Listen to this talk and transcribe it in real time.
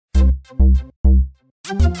Hey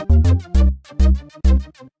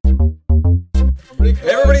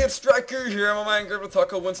everybody, it's Striker here. I'm on Minecraft with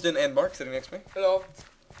Taco, Winston, and Mark sitting next to me. Hello.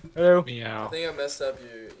 Hello. Meow. I think I messed up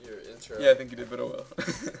your intro. Yeah, I think you did, but oh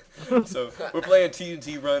well. So, we're playing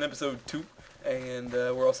TNT RUN episode 2, and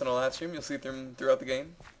we're also on a live stream. You'll see them throughout the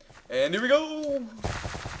game. And here we go!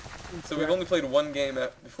 So we've only played one game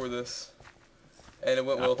before this, and it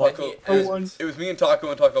went well. Taco, it was me and Taco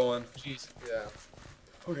won. Jeez. Yeah.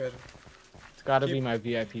 Oh god. It's gotta be my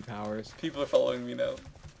VIP powers. People are following me now.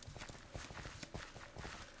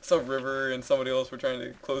 So River and somebody else were trying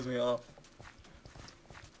to close me off.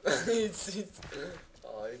 Oh, he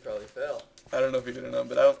probably fell. I don't know if he did or not,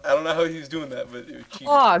 but I don't know how he was doing that, but it was cheap.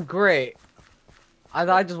 Oh, great. I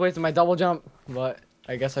thought I just wasted my double jump, but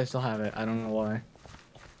I guess I still have it. I don't know why.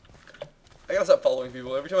 I gotta stop following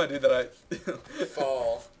people. Every time I do that, I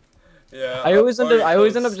fall. Yeah. I always end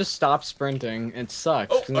up just stop sprinting. It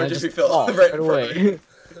sucks. Oh, and I RJP just fell fall right in away. front of me.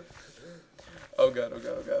 Oh god, oh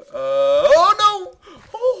god, oh god. Oh no!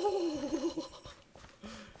 Oh!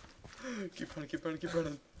 Keep running, keep running, keep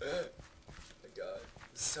running. Oh my god.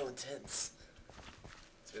 It's so intense.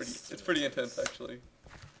 It's pretty intense, actually.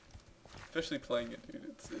 Especially playing it, dude.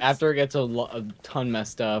 It's After it gets a ton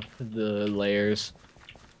messed up, the layers,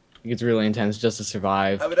 it gets really intense just to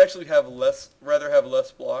survive. I would actually rather have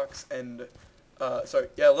less blocks and, less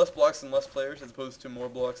blocks and less players as opposed to more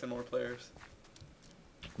blocks and more players.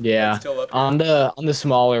 Yeah. On the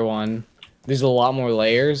smaller one, there's a lot more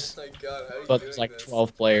layers, Oh my god, how are you but doing there's like this?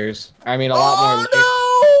 12 players. I mean, a lot more layers. No!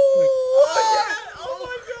 Oh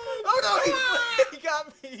my god! Oh no! He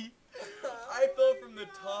got me! I fell from the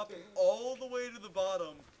top all the way to the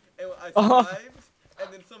bottom, and I survived,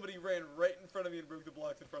 and then somebody ran right in front of me and broke the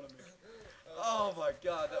blocks in front of me. Oh my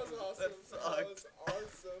god, that awesome. sucked. That was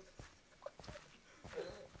awesome.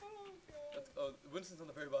 Oh, Winston's on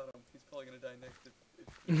the very bottom. He's probably gonna die next.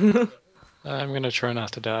 I'm gonna try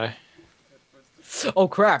not to die. Oh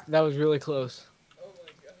crap, that was really close. Oh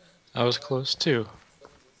my god. I was close too.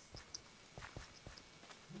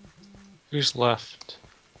 Who's left?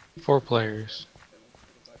 4 players.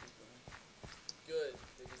 Good.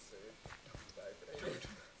 They deserve.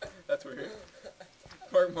 That's weird.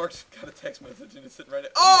 Mark's got a text message and it's sitting right.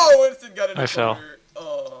 Oh, Winston got it. I fell.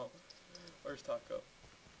 Oh, where's Taco?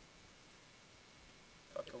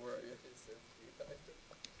 Taco, where are you?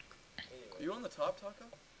 Are you on the top, Taco?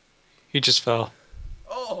 He just fell.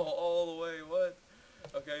 Oh, all the way. What?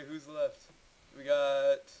 Okay, who's left? We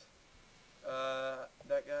got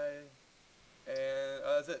that guy, and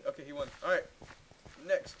that's it. Okay, he won. All right,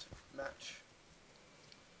 next match.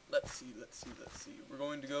 Let's see. We're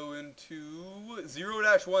going to go into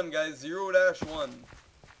 0-1, guys. 0-1.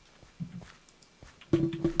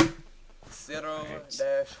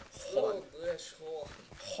 0-1.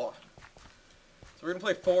 So we're gonna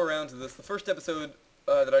play 4 rounds of this. The first episode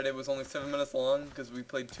that I did was only 7 minutes long because we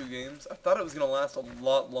played 2 games. I thought it was gonna last a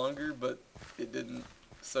lot longer, but it didn't.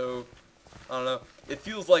 So I don't know. It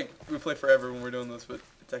feels like we play forever when we're doing this, but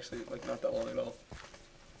it's actually like not that long at all.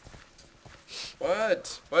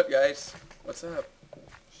 What? What, guys? What's up?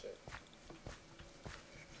 Shit.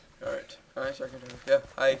 All right. All right, second. Yeah.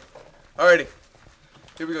 Hi. Alrighty.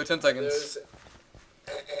 Here we go. 10 seconds.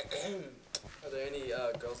 Are there any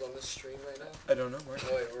girls on this stream right now? I don't know, Mark.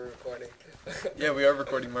 Oh wait, we're recording. Yeah, we are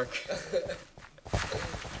recording, Mark.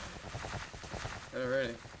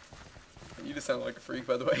 Alrighty. You just sound like a freak,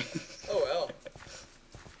 by the way. Oh well.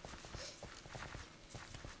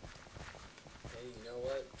 Hey, you know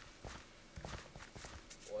what?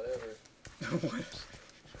 Whatever. What?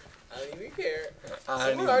 I don't even care. I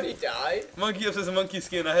Someone already died? Monkey Up says a monkey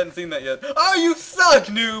skin. I hadn't seen that yet. Oh, you suck,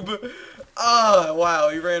 noob! Ah, wow.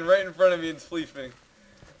 He ran right in front of me and spleefed me.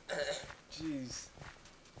 Jeez.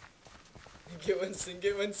 Get Winston,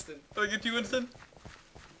 get Winston. Did I get you, Winston?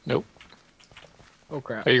 Nope. Oh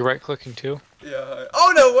crap. Are you right clicking too? Yeah.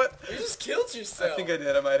 Oh, no, what? You just killed yourself. I think I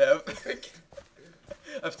did. I might have.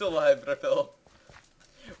 I'm still alive, but I fell.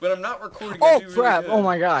 When I'm not recording, I Oh do crap! really good. Oh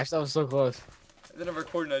my gosh, that was so close. And then I'm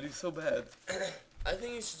recording, I do so bad. I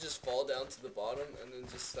think you should just fall down to the bottom and then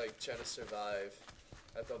just like try to survive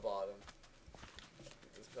at the bottom.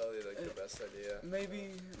 It's probably like the best idea.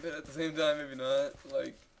 Maybe, but at the same time, maybe not.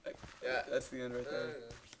 Like, Yeah. that's the end right there.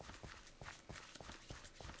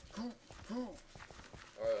 Or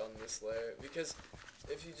on this layer, because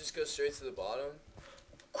if you just go straight to the bottom,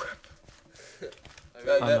 Crap. I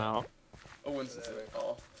mean, I'm out. Oh, Winston's Whatever.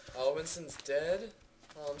 Oh. Oh, Winston's dead?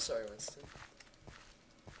 Oh, I'm sorry, Winston.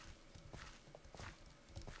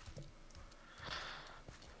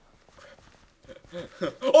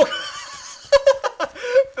 Oh!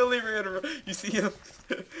 Philly ran. You see him?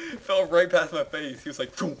 Fell right past my face. He was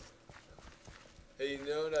like, "Phoom." Hey, you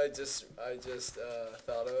know what I just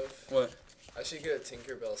thought of? What? I should get a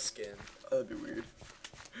Tinkerbell skin. That'd be weird.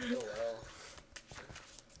 Oh well.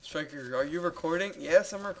 Striker, are you recording?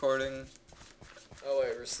 Yes, I'm recording. Oh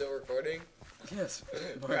wait, we're still recording? Yes.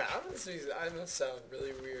 Bruh, I must sound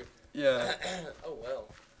really weird. Yeah. Oh well.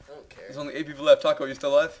 I don't care. There's only 8 people left. Taco, you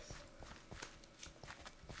still alive?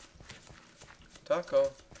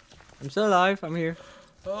 Taco. I'm still alive. I'm here.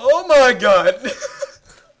 Oh my god!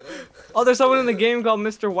 Oh, there's someone in the game called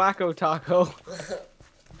Mr. Wacko Taco.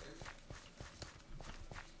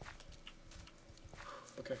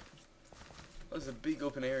 Okay. There's a big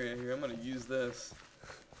open area here. I'm gonna use this.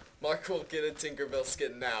 Mark will get a Tinkerbell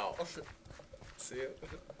skin now. See it?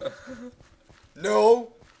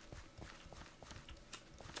 No!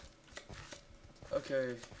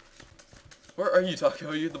 Okay. Where are you, Taco?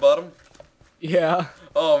 Are you at the bottom? Yeah.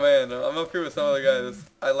 Oh man, I'm up here with some other guys.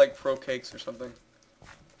 I like pro cakes or something.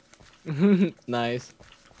 Nice.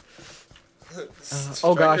 Striker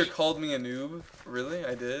Oh gosh. called me a noob. Really?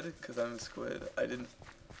 I did? Because I'm a squid. I didn't.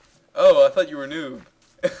 Oh, I thought you were noob.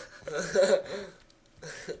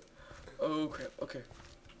 Oh crap. Okay.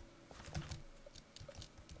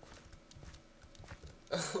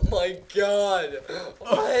 Oh my god!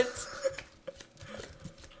 What?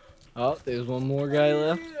 Oh, there's one more guy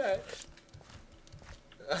left.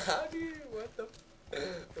 How do you, what the,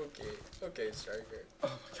 okay, Striker. Oh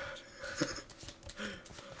my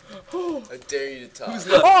god. I dare you to talk. Who's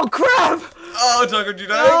left? Oh crap! Oh, Tucker, did you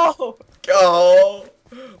die? No! Oh.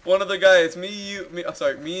 One of the guys. Me, you, me. Oh,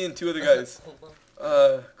 sorry, me and 2 other guys.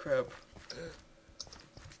 Crap.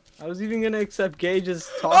 I was even gonna accept Gage's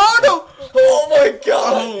talk. Oh no! Oh my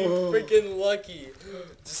god! Oh. You freaking lucky.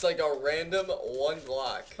 Just like a random 1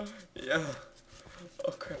 block. Yeah.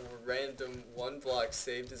 Oh crap. A random 1 block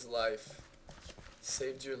saved his life.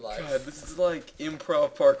 Saved your life. God, this is like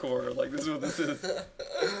improv parkour. Like, this is what this is.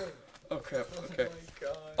 Oh crap. Okay. Oh my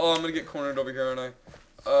god. Oh, I'm gonna get cornered over here, aren't I?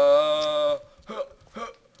 Oh, what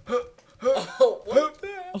the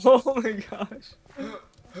hell? Oh my gosh.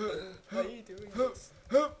 How are you doing this?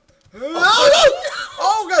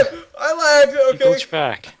 Oh god! I lagged! You Okay. glitch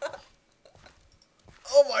back.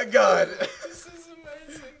 Oh my god! This is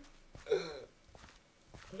amazing.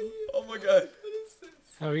 Oh my god. What is this?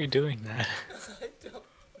 How are you doing that? I don't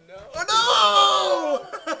know. Oh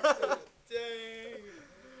no! Dang.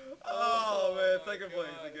 Oh man, my second place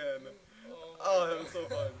God. again. Oh, my Oh, that was so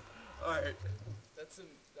God. fun. Alright,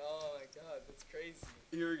 Oh my god, that's crazy.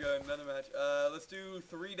 here we go, another match. Let's do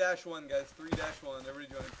 3-1, guys. 3-1. Everybody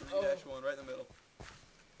join 3-1, right in the middle.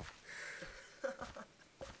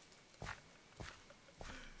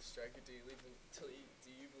 Striker, do you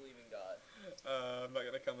believe in God? I'm not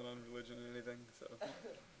gonna comment on religion or anything, so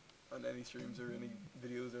on any streams or any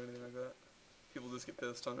videos or anything like that. People just get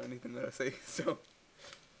pissed on anything that I say, so.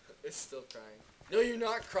 It's still crying. No, you're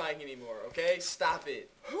not crying anymore, okay? Stop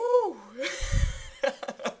it. Whew.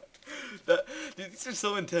 Dude, these are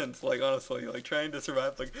so intense, like, honestly, like, trying to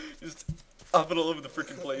survive, like, just up and all over the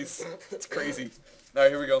freaking place. It's crazy.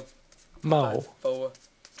 Alright, here we go. Mo. 5, 4,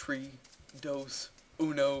 3, 2,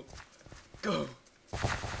 1, go!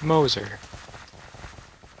 Moser.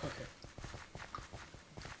 Okay.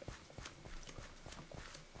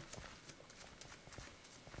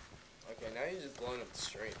 Okay, now you're just blowing up the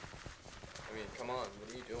stream. I mean, come on,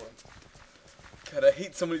 what are you doing? God, I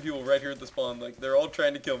hate so many people right here at the spawn, like, they're all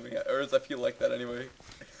trying to kill me, or as I feel like that anyway.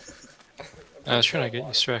 I was trying to get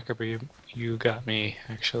you, Striker, but you got me,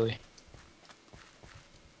 actually.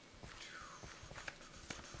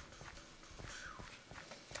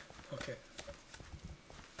 Okay.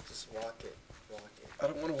 Just walk it. Walk it. I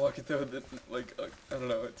don't want to walk it though, that, like, I don't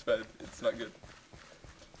know, it's bad, it's not good.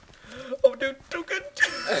 Oh dude, too good!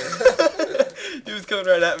 He was coming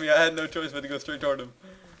right at me, I had no choice but to go straight toward him.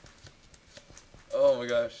 Oh my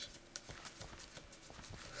gosh.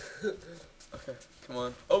 Okay, come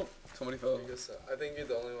on. Oh, somebody fell. I think you're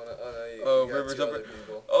the only one. Oh, you got River's 2 up other there.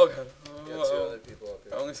 people. Oh god. You got 2 other people up I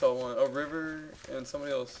here. only saw one. Oh, River and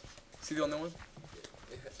somebody else. Is he the only one?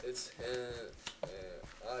 It's him.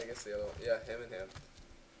 I guess the other one. Yeah, him and him.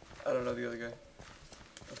 I don't know the other guy.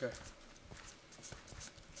 Okay.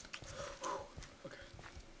 Okay.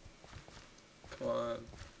 Come on.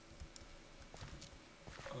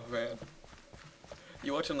 Oh man.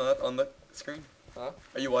 You watching that on the screen? Huh?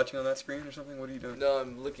 Are you watching on that screen or something? What are you doing? No,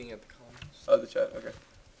 I'm looking at the comments. Oh, the chat. Okay.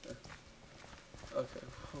 Yeah. Okay.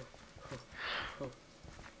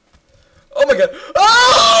 Oh my god! Oh!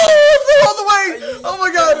 I fell all the way! Oh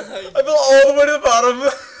my god! I fell all the way to the bottom.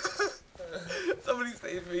 Somebody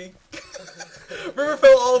save me. River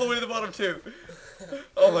fell all the way to the bottom too.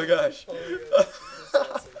 Oh my gosh. Oh my god.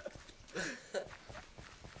 That's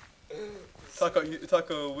awesome.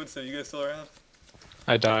 Taco Winston, you guys still around?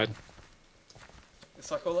 I died. Is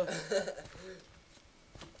Taco left?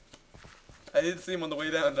 I didn't see him on the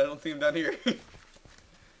way down, I don't see him down here.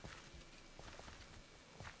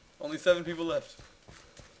 Only 7 people left.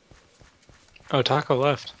 Oh, Taco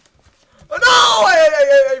left. Oh no!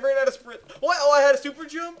 I ran out of sprint. What? Oh, I had a super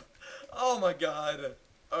jump? Oh my god.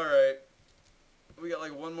 Alright. We got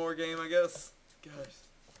like one more game, I guess. Gosh.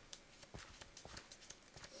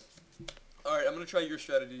 Alright, I'm gonna try your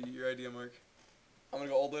strategy, your idea, Mark. I'm gonna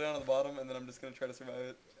go all the way down to the bottom, and then I'm just gonna try to survive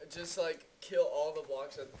it. Just like kill all the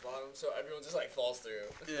blocks at the bottom so everyone just like falls through.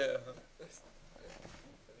 Yeah. That'd be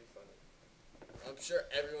funny. I'm sure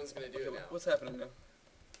everyone's gonna do it now. What's happening now?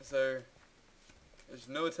 Is there... There's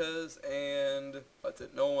no Tez, and that's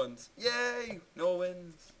it. No wins. Yay! No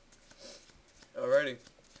wins. Alrighty.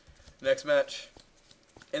 Next match.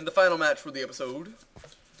 And the final match for the episode.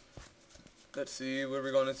 Let's see, what are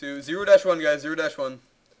we going into? 0-1, guys. 0-1.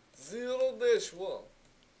 0-1.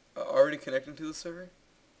 Already connecting to the server?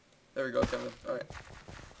 There we go, Kevin. Alright.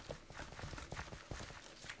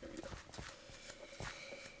 Here we go.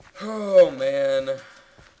 Oh, man.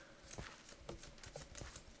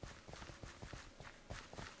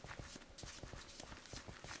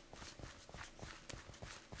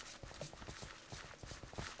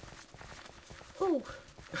 Whew.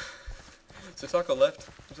 So Taco left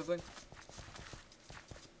or something?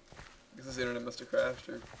 Because his internet must have crashed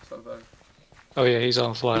or something. Oh yeah, he's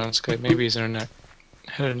offline on Skype. Maybe his internet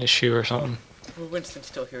had an issue or something. Well, Winston's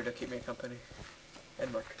still here to keep me company.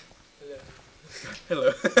 And Mark. Yeah.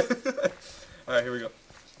 Hello. Alright, here we go.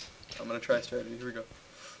 I'm gonna try strategy. Here we go.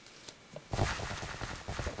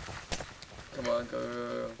 Come on,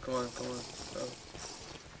 go. Come on, come on. Go.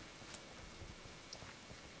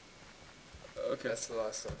 Okay. That's the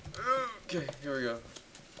last one. Okay, here we go.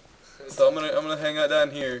 So I'm gonna hang out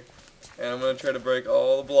down here, and I'm gonna try to break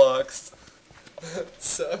all the blocks.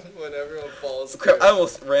 So when everyone falls Crap, through, I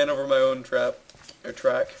almost ran over my own track.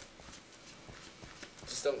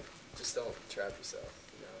 just don't trap yourself.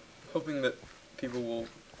 You know? Hoping that people will...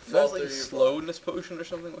 Fall There's like a through your slowness potion or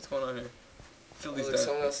something? What's going on here? Philly's Like down.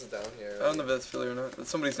 someone else is down here. I don't know if that's Philly or not, but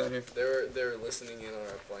somebody's down here. They were listening in on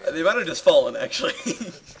our plan. They might have just fallen, actually.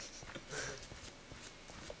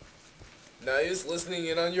 Now he's listening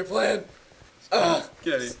in on your plan. Get out of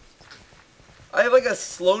here. I have like a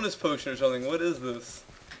slowness potion or something. What is this?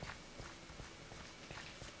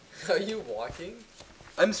 Are you walking?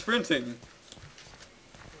 I'm sprinting.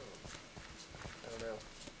 I don't know.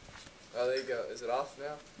 Oh, there you go. Is it off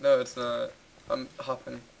now? No, it's not. I'm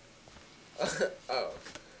hopping. Oh.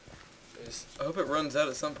 I hope it runs out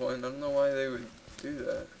at some point. I don't know why they would do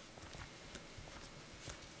that.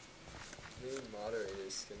 Maybe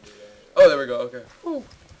moderators can do that. Oh, there we go. Okay. Ooh.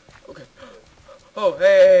 Okay. Oh,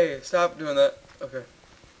 hey, stop doing that. Okay.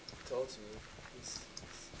 Told you.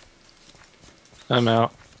 I'm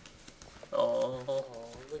out. Oh. Oh,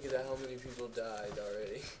 look at that, how many people died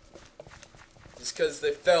already. Just because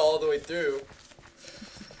they fell all the way through.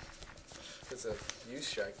 Because of you,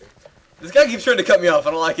 Striker. This guy keeps trying to cut me off.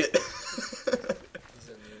 I don't like it. He's a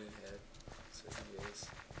meanie head. That's what he is.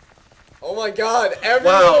 Oh my god,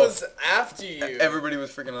 everyone was after you. Everybody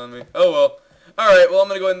was freaking on me. Oh well. Alright, well I'm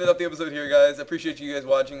going to go ahead and end up the episode here, guys. I appreciate you guys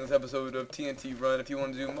watching this episode of TNT Run. If you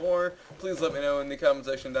want to do more, please let me know in the comment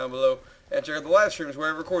section down below. And check out the live streams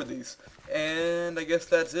where I record these. And I guess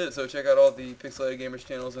that's it. So check out all the Pixelated Gamers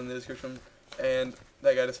channels in the description. And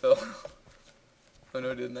that guy just fell. Oh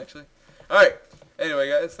no, it didn't actually. Alright. Anyway,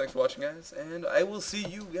 guys, thanks for watching, guys. And I will see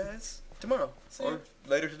you guys tomorrow. Or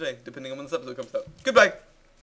later today, depending on when this episode comes out. Goodbye.